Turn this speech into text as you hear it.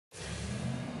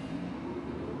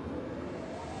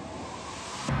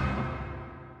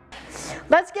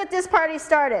Let's get this party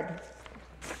started.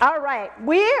 All right,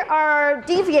 we are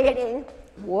deviating.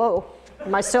 Whoa,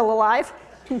 am I still alive?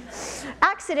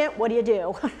 Accident, what do you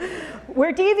do?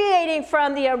 We're deviating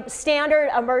from the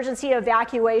standard emergency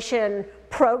evacuation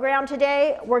program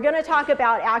today. We're going to talk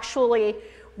about actually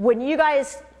when you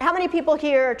guys, how many people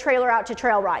here trailer out to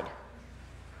trail ride?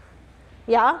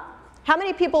 Yeah? How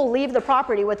many people leave the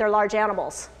property with their large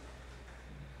animals?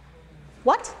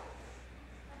 What?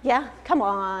 Yeah, come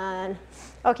on.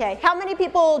 Okay, how many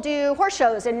people do horse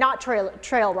shows and not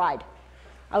trail ride?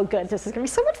 Oh good, this is gonna be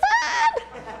so much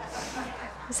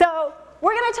fun! So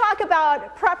we're gonna talk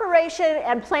about preparation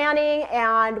and planning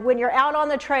and when you're out on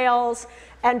the trails,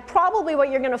 and probably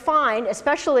what you're gonna find,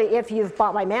 especially if you've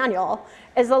bought my manual,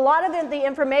 is a lot of the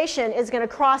information is gonna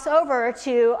cross over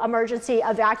to emergency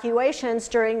evacuations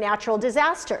during natural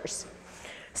disasters.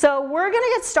 So we're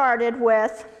gonna get started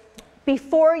with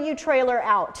before you trailer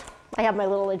out. I have my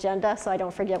little agenda so I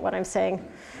don't forget what I'm saying.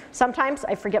 Sometimes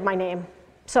I forget my name.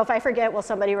 So if I forget, will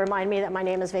somebody remind me that my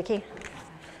name is Vicki?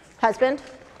 Husband?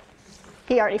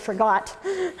 He already forgot.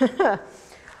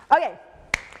 Okay,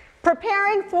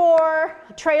 preparing for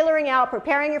trailering out,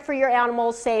 preparing for your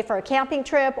animals, say for a camping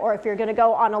trip or if you're gonna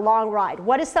go on a long ride.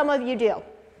 What do some of you do?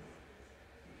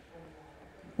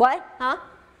 What, huh?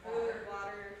 Food,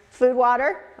 water. Food,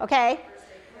 water, okay.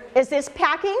 Is this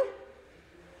packing?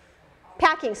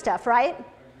 Packing stuff, right?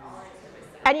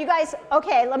 And you guys,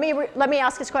 okay, let me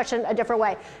ask this question a different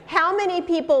way. How many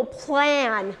people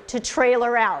plan to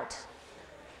trailer out?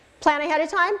 Plan ahead of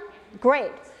time?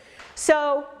 Great.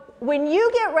 So when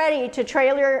you get ready to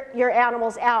trailer your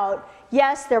animals out,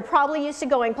 yes, they're probably used to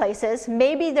going places.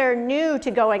 Maybe they're new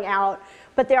to going out,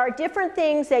 but there are different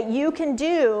things that you can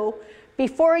do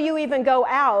before you even go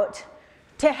out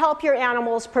to help your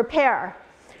animals prepare.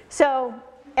 So,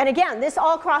 and again, this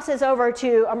all crosses over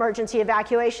to emergency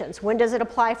evacuations. When does it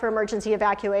apply for emergency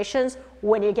evacuations?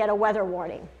 When you get a weather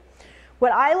warning.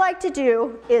 What I like to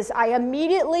do is I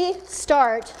immediately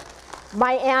start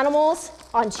my animals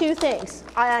on two things.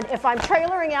 And if I'm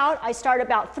trailering out, I start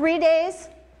about 3 days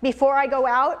before I go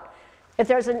out. If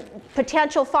there's a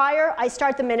potential fire, I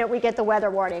start the minute we get the weather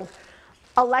warning.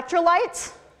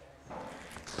 Electrolytes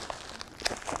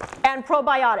and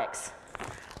probiotics.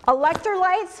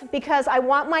 Electrolytes, because I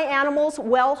want my animals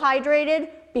well hydrated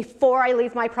before I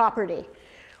leave my property.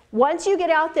 Once you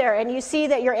get out there and you see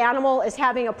that your animal is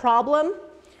having a problem,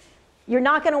 you're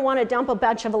not going to want to dump a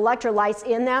bunch of electrolytes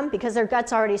in them because their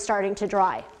gut's already starting to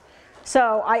dry.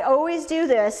 So I always do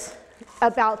this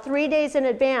about 3 days in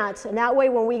advance, and that way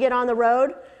when we get on the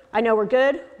road, I know we're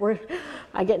good.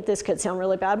 This could sound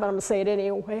really bad, but I'm going to say it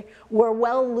anyway. We're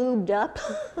well lubed up,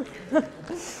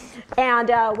 and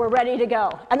we're ready to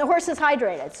go. And the horse is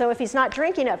hydrated, so if he's not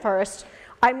drinking at first,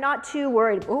 I'm not too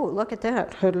worried. Oh, look at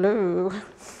that. Hello.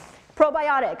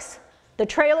 Probiotics. The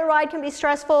trailer ride can be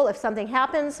stressful. If something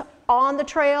happens on the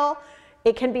trail,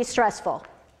 it can be stressful.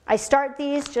 I start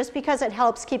these just because it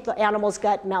helps keep the animal's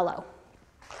gut mellow.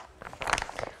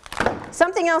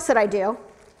 Something else that I do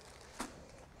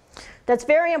that's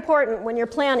very important when you're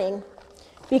planning,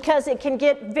 because it can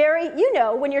get very, you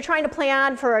know, when you're trying to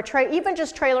plan for a even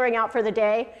just trailering out for the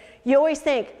day, you always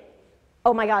think,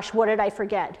 oh my gosh, what did I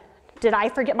forget? Did I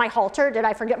forget my halter? Did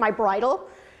I forget my bridle?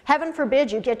 Heaven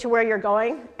forbid you get to where you're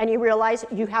going and you realize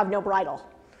you have no bridle.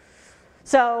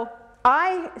 So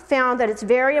I found that it's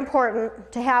very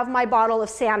important to have my bottle of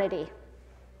Sanity.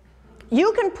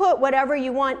 You can put whatever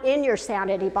you want in your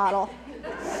Sanity bottle.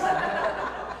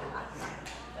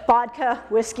 Vodka,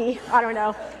 whiskey, I don't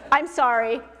know. I'm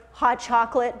sorry, hot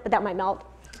chocolate, but that might melt.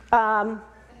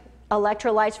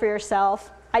 Electrolytes for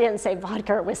yourself. I didn't say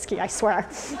vodka or whiskey, I swear.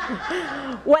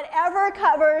 Whatever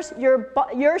covers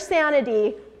your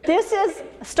sanity. This is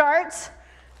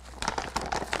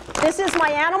my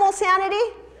animal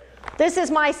sanity. This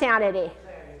is my sanity.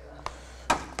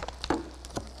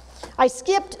 I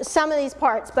skipped some of these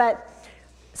parts, but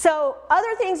so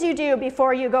other things you do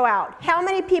before you go out. How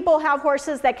many people have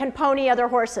horses that can pony other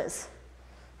horses?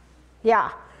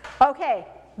 Yeah. Okay.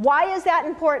 Why is that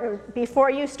important before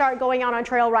you start going out on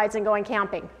trail rides and going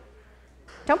camping?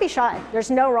 Don't be shy. There's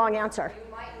no wrong answer.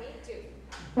 You might need to.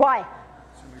 Why?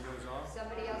 Somebody goes off.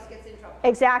 Somebody else gets in trouble.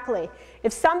 Exactly.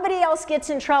 If somebody else gets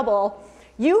in trouble,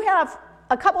 you have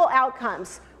a couple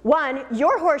outcomes. One,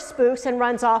 your horse spooks and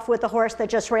runs off with the horse that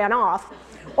just ran off,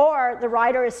 or the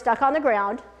rider is stuck on the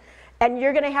ground and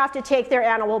you're going to have to take their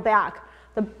animal back.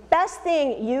 The best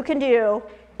thing you can do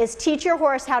is teach your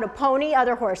horse how to pony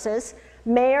other horses,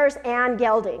 mares and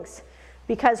geldings.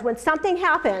 Because when something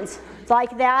happens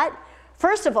like that,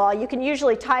 first of all, you can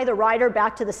usually tie the rider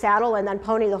back to the saddle and then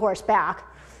pony the horse back.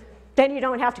 Then you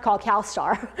don't have to call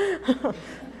CalStar.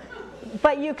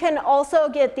 But you can also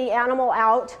get the animal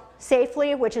out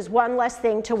safely, which is one less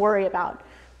thing to worry about.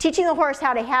 Teaching the horse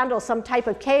how to handle some type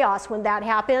of chaos when that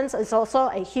happens is also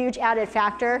a huge added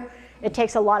factor. It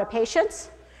takes a lot of patience,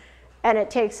 and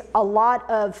it takes a lot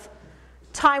of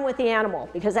time with the animal,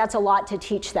 because that's a lot to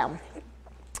teach them.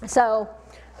 So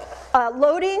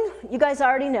loading, you guys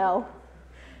already know.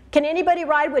 Can anybody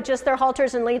ride with just their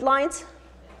halters and lead lines?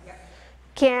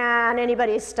 Can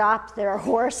anybody stop their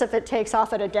horse if it takes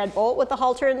off at a dead bolt with the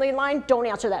halter and lead line? Don't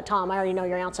answer that, Tom. I already know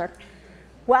your answer.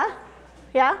 What?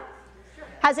 Yeah?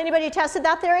 Has anybody tested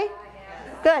that theory?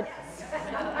 Good.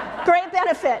 Great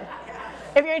benefit.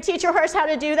 If you're going to teach your horse how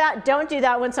to do that, don't do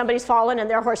that when somebody's fallen and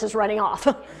their horse is running off.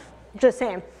 Just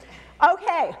saying.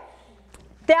 Okay.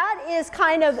 That is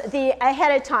kind of the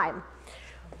ahead of time.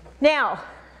 Now,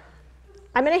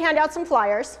 I'm going to hand out some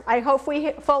flyers. I hope we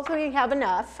have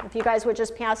enough. If you guys would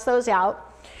just pass those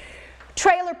out.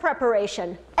 Trailer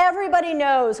preparation. Everybody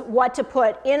knows what to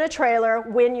put in a trailer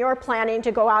when you're planning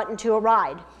to go out into a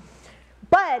ride.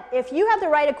 But if you have the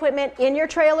right equipment in your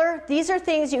trailer, these are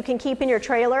things you can keep in your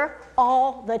trailer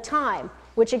all the time,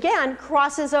 which again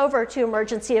crosses over to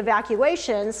emergency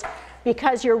evacuations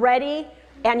because you're ready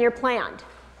and you're planned.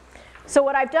 So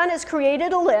what I've done is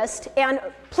created a list, and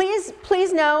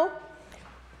please know,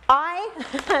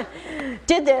 I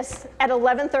did this at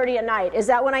 11:30 at night. Is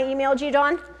that when I emailed you,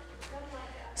 Dawn?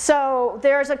 So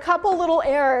there's a couple little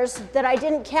errors that I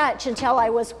didn't catch until I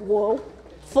was,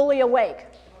 fully awake.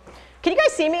 Can you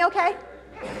guys see me okay?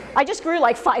 I just grew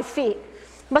like 5 feet.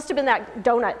 Must have been that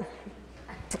donut.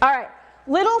 All right,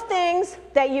 little things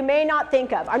that you may not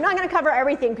think of. I'm not going to cover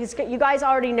everything because you guys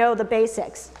already know the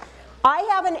basics. I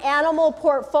have an animal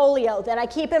portfolio that I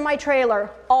keep in my trailer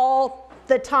all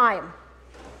the time.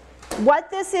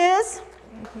 What this is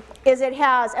it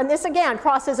has, and this again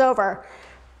crosses over.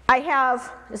 I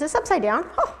have, is this upside down?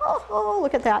 Oh,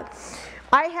 look at that.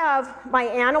 I have my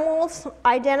animals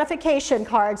identification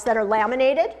cards that are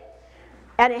laminated,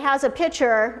 and it has a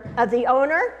picture of the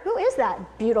owner. Who is that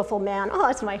beautiful man? Oh,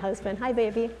 that's my husband. Hi,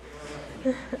 baby.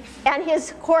 And his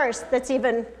horse that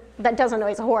doesn't know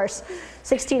he's a horse.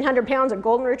 1,600 pounds, a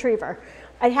golden retriever.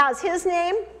 It has his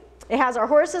name. It has our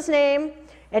horse's name.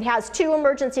 It has 2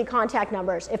 emergency contact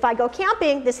numbers. If I go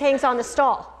camping, this hangs on the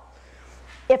stall.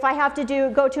 If I have to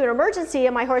go to an emergency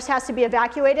and my horse has to be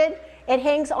evacuated, it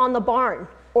hangs on the barn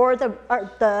or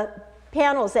the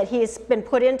panels that he's been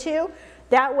put into.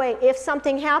 That way, if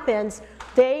something happens,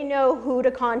 they know who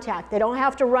to contact. They don't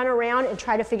have to run around and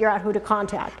try to figure out who to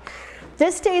contact.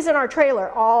 This stays in our trailer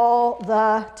all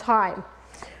the time.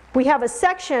 We have a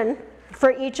section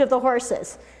for each of the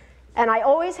horses. And I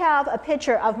always have a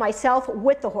picture of myself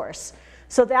with the horse.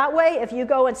 So that way, if you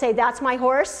go and say, that's my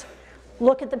horse,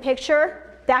 look at the picture,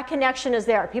 that connection is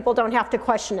there. People don't have to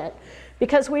question it.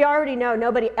 Because we already know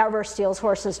nobody ever steals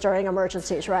horses during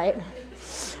emergencies, right?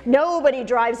 Nobody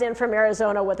drives in from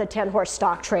Arizona with a 10-horse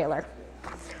stock trailer.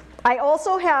 I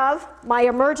also have my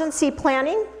emergency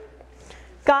planning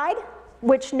guide,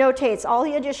 which notates all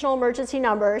the additional emergency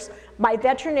numbers, my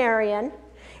veterinarian,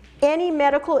 any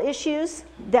medical issues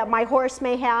that my horse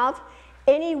may have,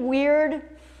 any weird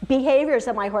behaviors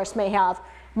that my horse may have.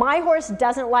 My horse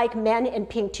doesn't like men in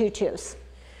pink tutus.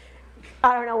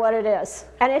 I don't know what it is.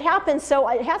 And it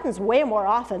happens way more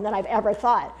often than I've ever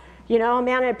thought. You know, a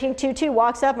man in a pink tutu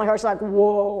walks up, my horse is like,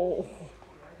 whoa.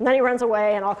 And then he runs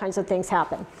away and all kinds of things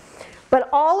happen. But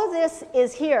all of this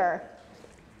is here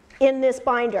in this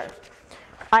binder.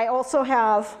 I also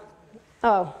have,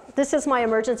 this is my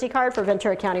emergency card for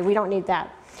Ventura County. We don't need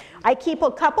that. I keep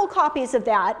a couple copies of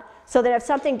that so that if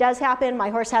something does happen, my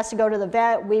horse has to go to the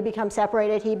vet, we become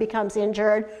separated, he becomes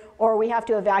injured, or we have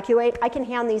to evacuate, I can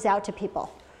hand these out to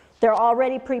people. They're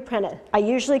already pre-printed. I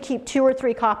usually keep 2 or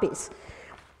 3 copies.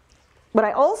 What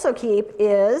I also keep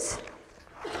is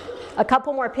a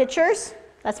couple more pictures.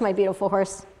 That's my beautiful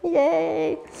horse.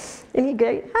 Yay. Isn't he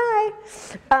great?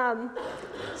 Hi.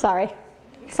 Sorry.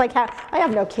 It's like I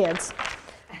have no kids.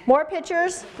 More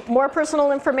pictures, more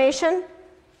personal information.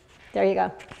 There you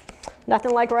go.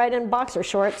 Nothing like riding in boxer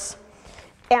shorts.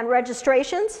 And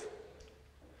registrations.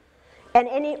 And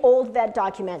any old vet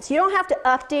documents. You don't have to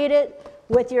update it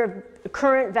with your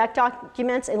current vet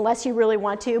documents unless you really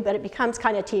want to, but it becomes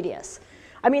kind of tedious.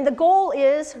 I mean, the goal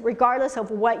is, regardless of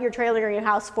what you're trailing your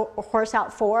horse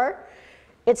out for,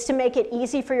 it's to make it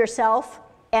easy for yourself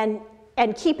and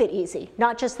keep it easy,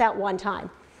 not just that one time.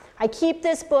 I keep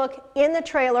this book in the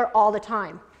trailer all the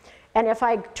time. And if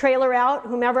I trailer out,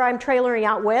 whomever I'm trailering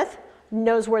out with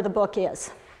knows where the book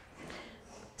is.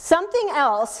 Something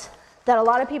else that a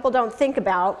lot of people don't think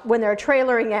about when they're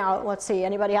trailering out. Let's see,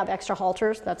 anybody have extra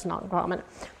halters? That's not common.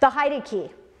 The hide key.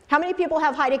 How many people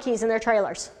have hide keys in their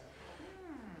trailers?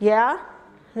 Yeah?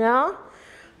 No?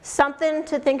 Something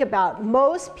to think about.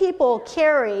 Most people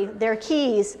carry their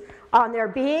keys on their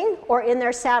being or in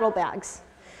their saddlebags.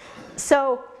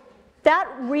 So that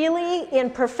really, in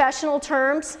professional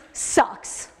terms,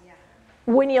 sucks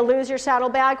when you lose your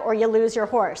saddlebag or you lose your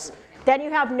horse. Then you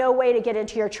have no way to get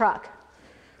into your truck.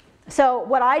 So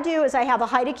what I do is I have a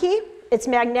hide key. It's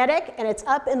magnetic and it's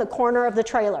up in the corner of the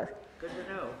trailer. Good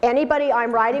to know. Anybody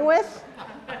I'm riding with?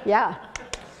 Yeah.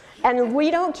 And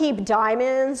we don't keep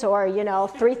diamonds or, you know,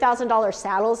 $3,000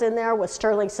 saddles in there with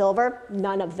sterling silver.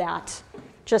 None of that.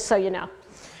 Just so you know.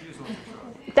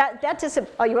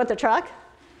 Oh, you want the truck?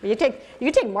 You can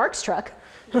take Mark's truck.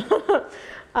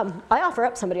 I offer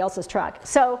up somebody else's truck.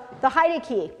 So the hide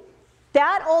key.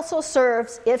 That also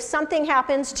serves if something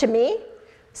happens to me,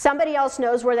 somebody else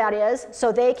knows where that is,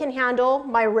 so they can handle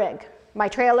my rig, my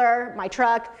trailer, my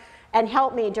truck, and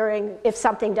help me during if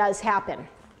something does happen.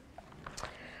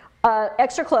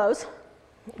 Extra clothes,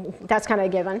 that's kind of a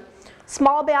given.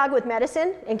 Small bag with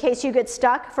medicine in case you get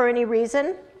stuck for any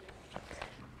reason.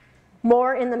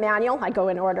 More in the manual, I go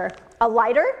in order. A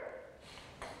lighter,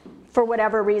 for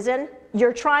whatever reason.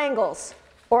 Your triangles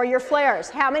or your flares.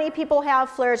 How many people have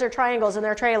flares or triangles in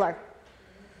their trailer?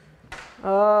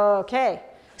 Okay,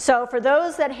 so for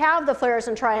those that have the flares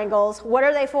and triangles, what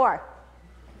are they for?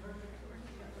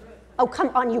 Oh, come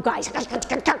on, you guys.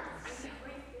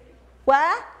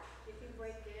 What?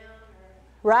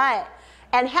 Right.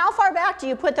 And how far back do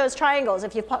you put those triangles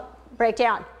if you break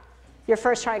down your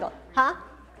first triangle? Huh?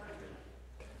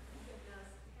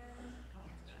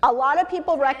 A lot of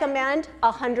people recommend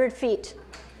 100 feet.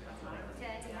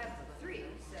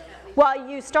 Well,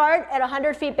 you start at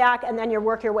 100 feet back and then you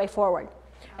work your way forward.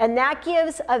 And that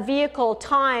gives a vehicle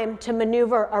time to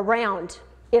maneuver around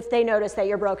if they notice that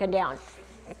you're broken down.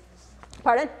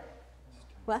 Pardon?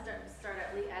 What? Start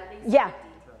at least yeah,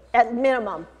 at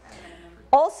minimum.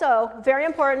 Also, very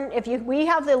important, if we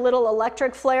have the little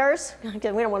electric flares, we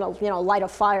don't want to, light a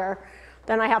fire,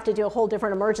 then I have to do a whole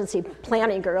different emergency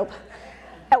planning group.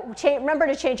 Remember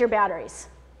to change your batteries.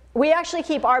 We actually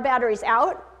keep our batteries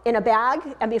out in a bag,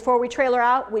 and before we trailer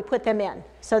out, we put them in.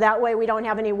 So that way we don't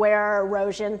have any wear or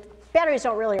erosion. Batteries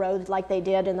don't really erode like they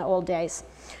did in the old days.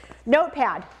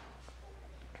 Notepad,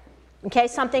 in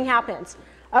case something happens.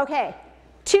 Okay,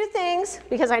 2 things,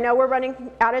 because I know we're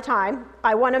running out of time,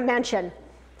 I want to mention.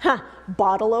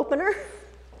 Bottle opener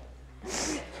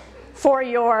for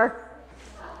your,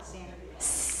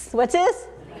 what's this?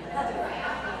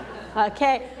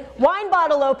 Okay, wine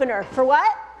bottle opener for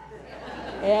what?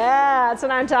 Yeah, that's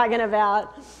what I'm talking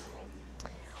about.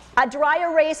 A dry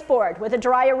erase board with a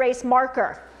dry erase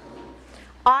marker.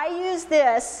 I use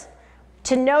this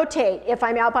to notate if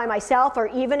I'm out by myself or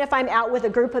even if I'm out with a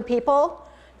group of people,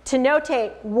 to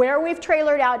notate where we've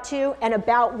trailered out to and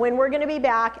about when we're going to be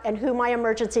back and who my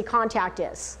emergency contact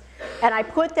is. And I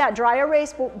put that dry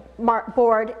erase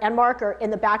board and marker in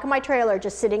the back of my trailer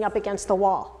just sitting up against the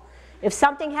wall. If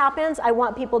something happens, I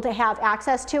want people to have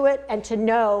access to it and to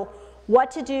know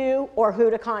what to do or who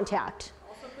to contact.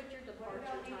 Also put your departure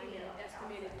time and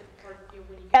estimated departure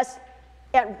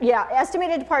when you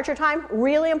estimated departure time,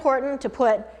 really important to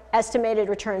put estimated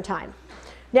return time.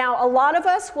 Now, a lot of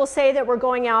us will say that we're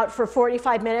going out for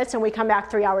 45 minutes and we come back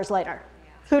 3 hours later.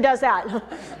 Who does that?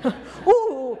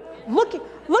 Ooh, look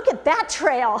at that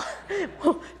trail.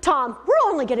 Tom,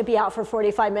 we're only going to be out for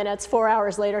 45 minutes. 4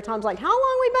 hours later, Tom's like, how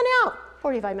long we been out?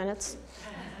 45 minutes.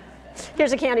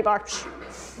 Here's a candy bar.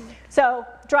 So,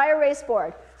 dry erase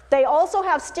board. They also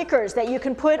have stickers that you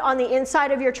can put on the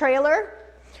inside of your trailer.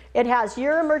 It has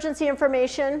your emergency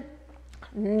information,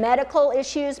 medical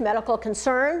issues, medical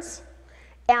concerns,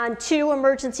 and 2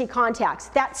 emergency contacts.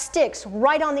 That sticks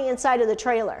right on the inside of the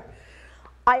trailer.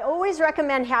 I always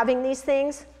recommend having these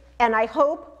things, and I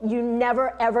hope you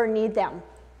never ever need them.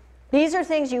 These are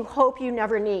things you hope you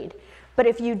never need. But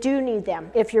if you do need them,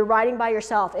 if you're riding by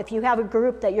yourself, if you have a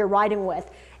group that you're riding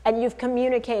with, and you've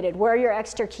communicated where your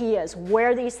extra key is,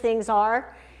 where these things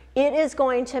are, it is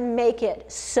going to make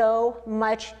it so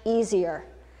much easier.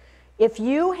 If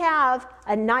you have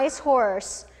a nice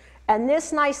horse, and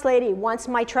this nice lady wants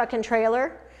my truck and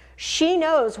trailer, she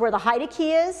knows where the hide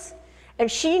key is, and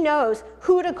she knows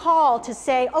who to call to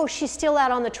say, oh, she's still out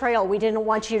on the trail, we didn't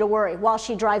want you to worry, while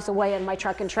she drives away in my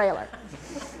truck and trailer.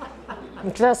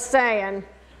 I'm just saying.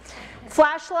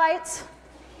 Flashlights.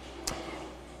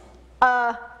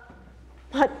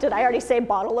 Did I already say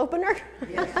bottle opener?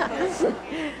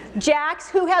 Jacks.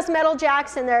 Who has metal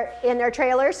jacks in their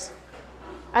trailers?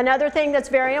 Another thing that's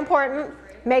very important,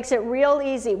 makes it real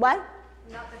easy. What?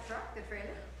 Not the truck, the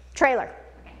trailer? Trailer.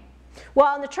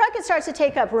 Well, in the truck it starts to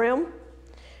take up room,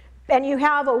 and you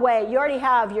have a way, you already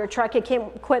have your truck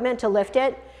equipment to lift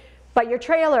it, but your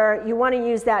trailer, you want to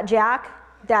use that jack,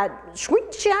 that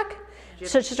shrink jack,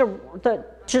 so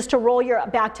just to roll your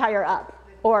back tire up.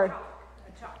 Or,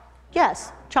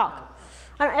 yes, chalk.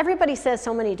 Everybody says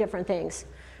so many different things.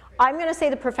 I'm going to say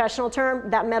the professional term,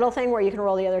 that metal thing where you can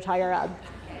roll the other tire up.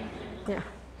 Yeah.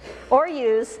 Or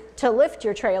use to lift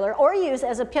your trailer, or use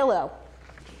as a pillow.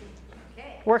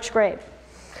 Works great.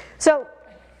 So,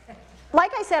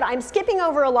 like I said, I'm skipping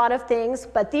over a lot of things,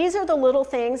 but these are the little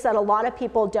things that a lot of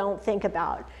people don't think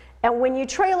about. And when you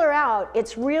trailer out,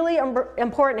 it's really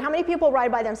important. How many people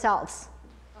ride by themselves?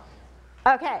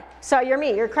 Okay, so you're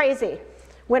me, you're crazy.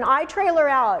 When I trailer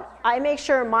out, I make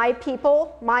sure my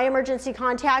people, my emergency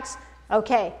contacts,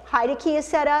 okay, hide key is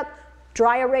set up,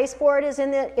 dry erase board is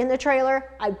in the trailer,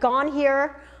 I've gone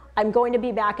here, I'm going to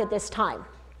be back at this time.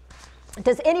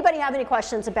 Does anybody have any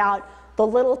questions about the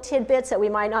little tidbits that we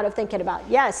might not have thinking about?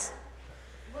 Yes?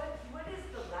 What is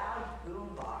the loud boom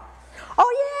box? Oh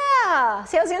yeah!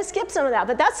 See, I was going to skip some of that,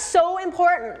 but that's so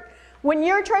important. When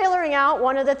you're trailering out,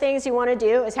 one of the things you want to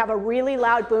do is have a really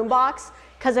loud boom box,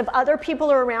 because if other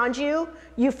people are around you,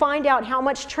 you find out how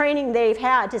much training they've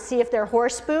had to see if they're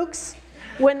horse spooks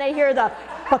when they hear the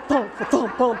ba-thum,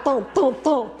 ba-thum, boom, boom, boom,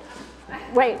 boom.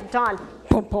 Wait, Don.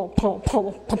 Boom, boom, boom,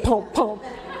 boom, boom, boom, boom.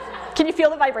 Can you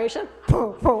feel the vibration?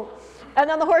 Boom, boom. And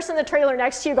then the horse in the trailer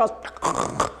next to you goes.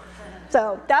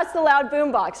 So that's the loud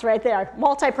boom box right there.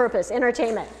 Multi-purpose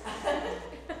entertainment.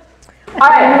 All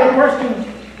right. I have a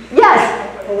question. Yes.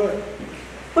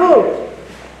 Ooh.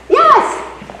 Yes.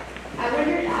 I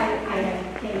wondered,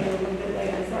 I came in a little bit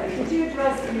late, I'm sorry. Could you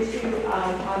address the issue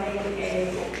of having a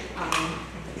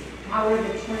power of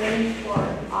attorney for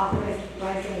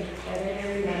authorizing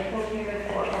veterinary medical care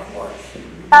for a horse?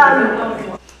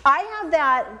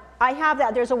 I have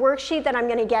that. There's a worksheet that I'm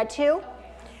going to get to.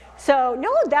 So,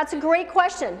 no, that's a great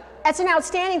question. That's an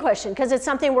outstanding question because it's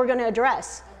something we're going to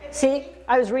address. See,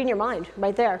 I was reading your mind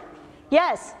right there.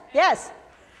 Yes, yes,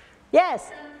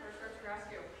 yes.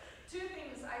 Two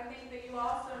things I think that you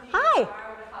also need. Hi.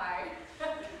 Hi.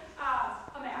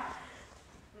 A map.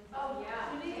 Oh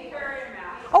yeah. You need to carry a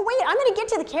map. Oh wait, I'm going to get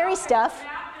to the carry stuff. A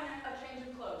map and a change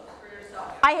of clothes for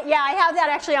yourself. I have that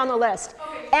actually on the list.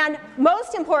 Okay. And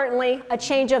most importantly, a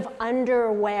change of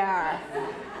underwear.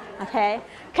 Okay?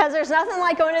 Because there's nothing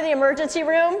like going to the emergency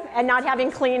room and not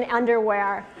having clean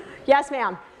underwear. Yes,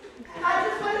 ma'am. I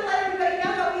just want to let everybody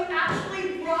know that we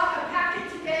actually brought a packet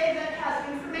today that has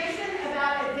information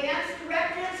about advanced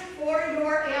directives for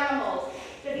your animals.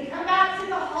 So if you come back to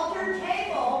the halter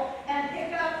table and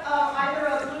pick up either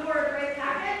a blue or a gray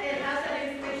packet, it has that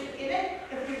information in it.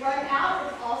 If we run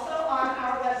out, it's also on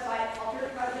our website,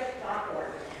 halterproject.org.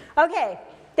 Okay,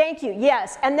 thank you.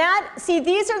 Yes, and that, see,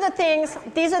 these are the things,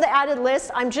 these are the added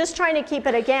lists. I'm just trying to keep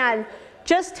it, again,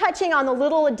 just touching on the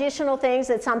little additional things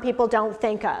that some people don't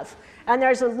think of. And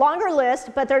there's a longer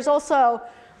list, but there's also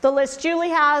the list Julie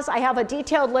has. I have a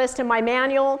detailed list in my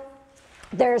manual.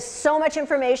 There's so much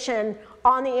information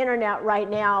on the internet right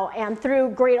now and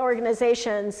through great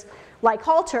organizations like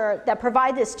Halter that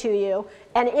provide this to you.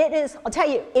 And it is, I'll tell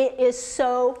you, it is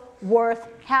so worth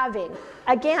having.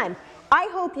 Again, I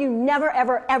hope you never,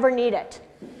 ever, ever need it,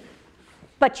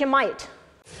 but you might.